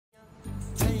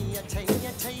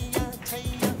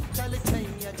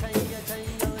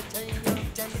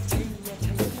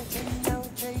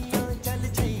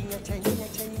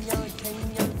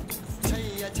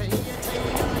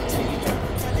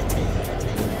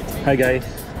Hi guys,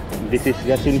 this is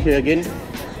Yasin here again.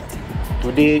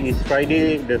 Today is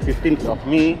Friday the 15th of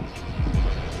May.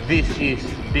 This is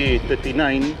day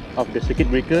 39 of the circuit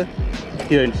breaker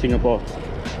here in Singapore.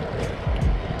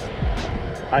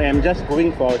 I am just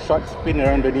going for a short spin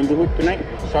around the neighbourhood tonight,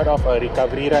 sort of a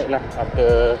recovery ride lah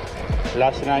after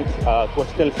last night's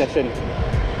coastal session.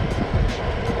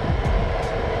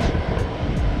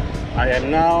 I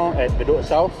am now at Bedok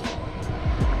South,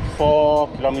 4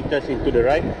 kilometers into the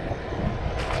ride.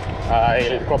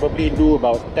 I'll probably do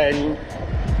about 10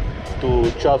 to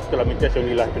 12 kilometers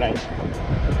only lah tonight.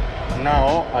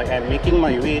 Now I am making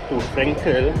my way to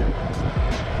Frankel.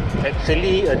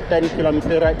 Actually a 10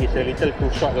 kilometer ride is a little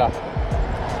too short lah.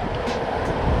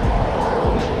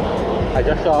 I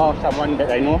just saw someone that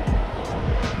I know,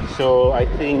 so I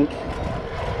think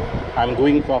I'm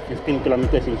going for 15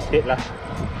 kilometers instead lah.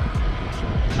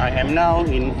 I am now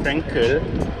in Frankel,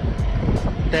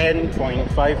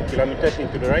 10.5 kilometers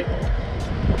into the ride.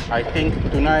 I think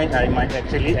tonight I might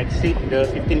actually exceed the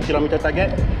 15 kilometer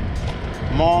target.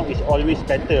 More is always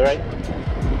better, right?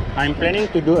 I'm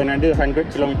planning to do another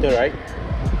 100 kilometer ride,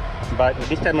 but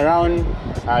this time around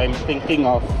I'm thinking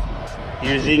of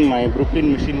using my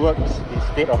Brooklyn Machine Works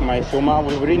instead of my Soma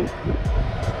Wolverine,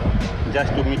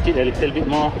 just to make it a little bit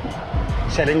more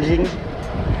challenging.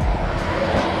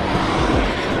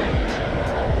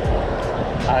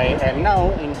 I am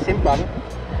now in Simpang.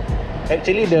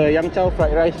 Actually, the Yang Chow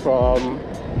fried rice from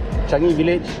Changi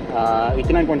Village,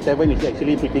 89.7 is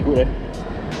actually pretty good.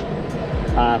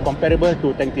 Comparable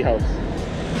to Tang Tea House.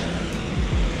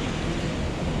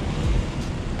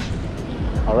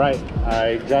 Alright,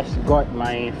 I just got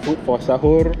my food for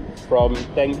sahur from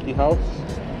Tang Tea House.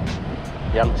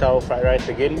 Yang Chow fried rice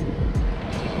again.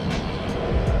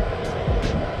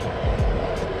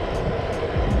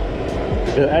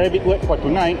 The Arabic word for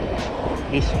tonight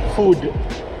is food.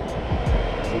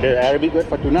 The Arabic word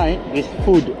for tonight is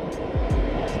food.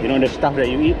 You know, the stuff that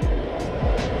you eat.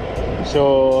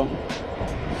 So,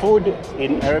 food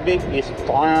in Arabic is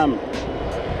ta'am.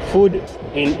 Food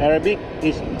in Arabic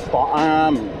is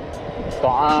ta'am.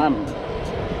 Ta'am.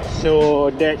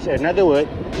 So, that's another word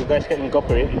you guys can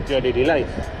incorporate into your daily life.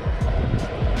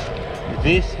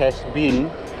 This has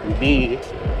been day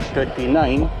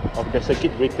 39 of the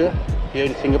circuit breaker here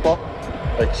in Singapore.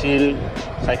 A chill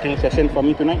cycling session for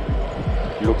me tonight.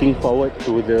 Looking forward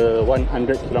to the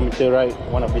 100 kilometer ride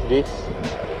one of these days.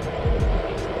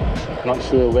 Not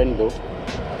sure when though.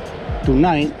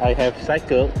 Tonight I have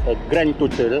cycled a grand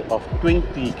total of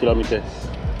 20 kilometers.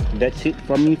 That's it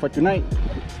from me for tonight.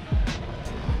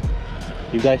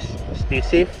 You guys stay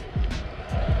safe,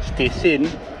 stay sane,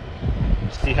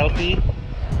 stay healthy,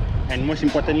 and most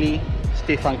importantly,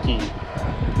 stay funky.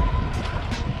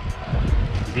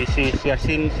 This is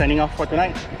Yasin signing off for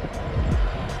tonight.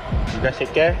 You guys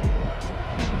take care.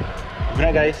 Good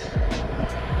night guys.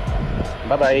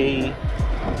 Bye bye.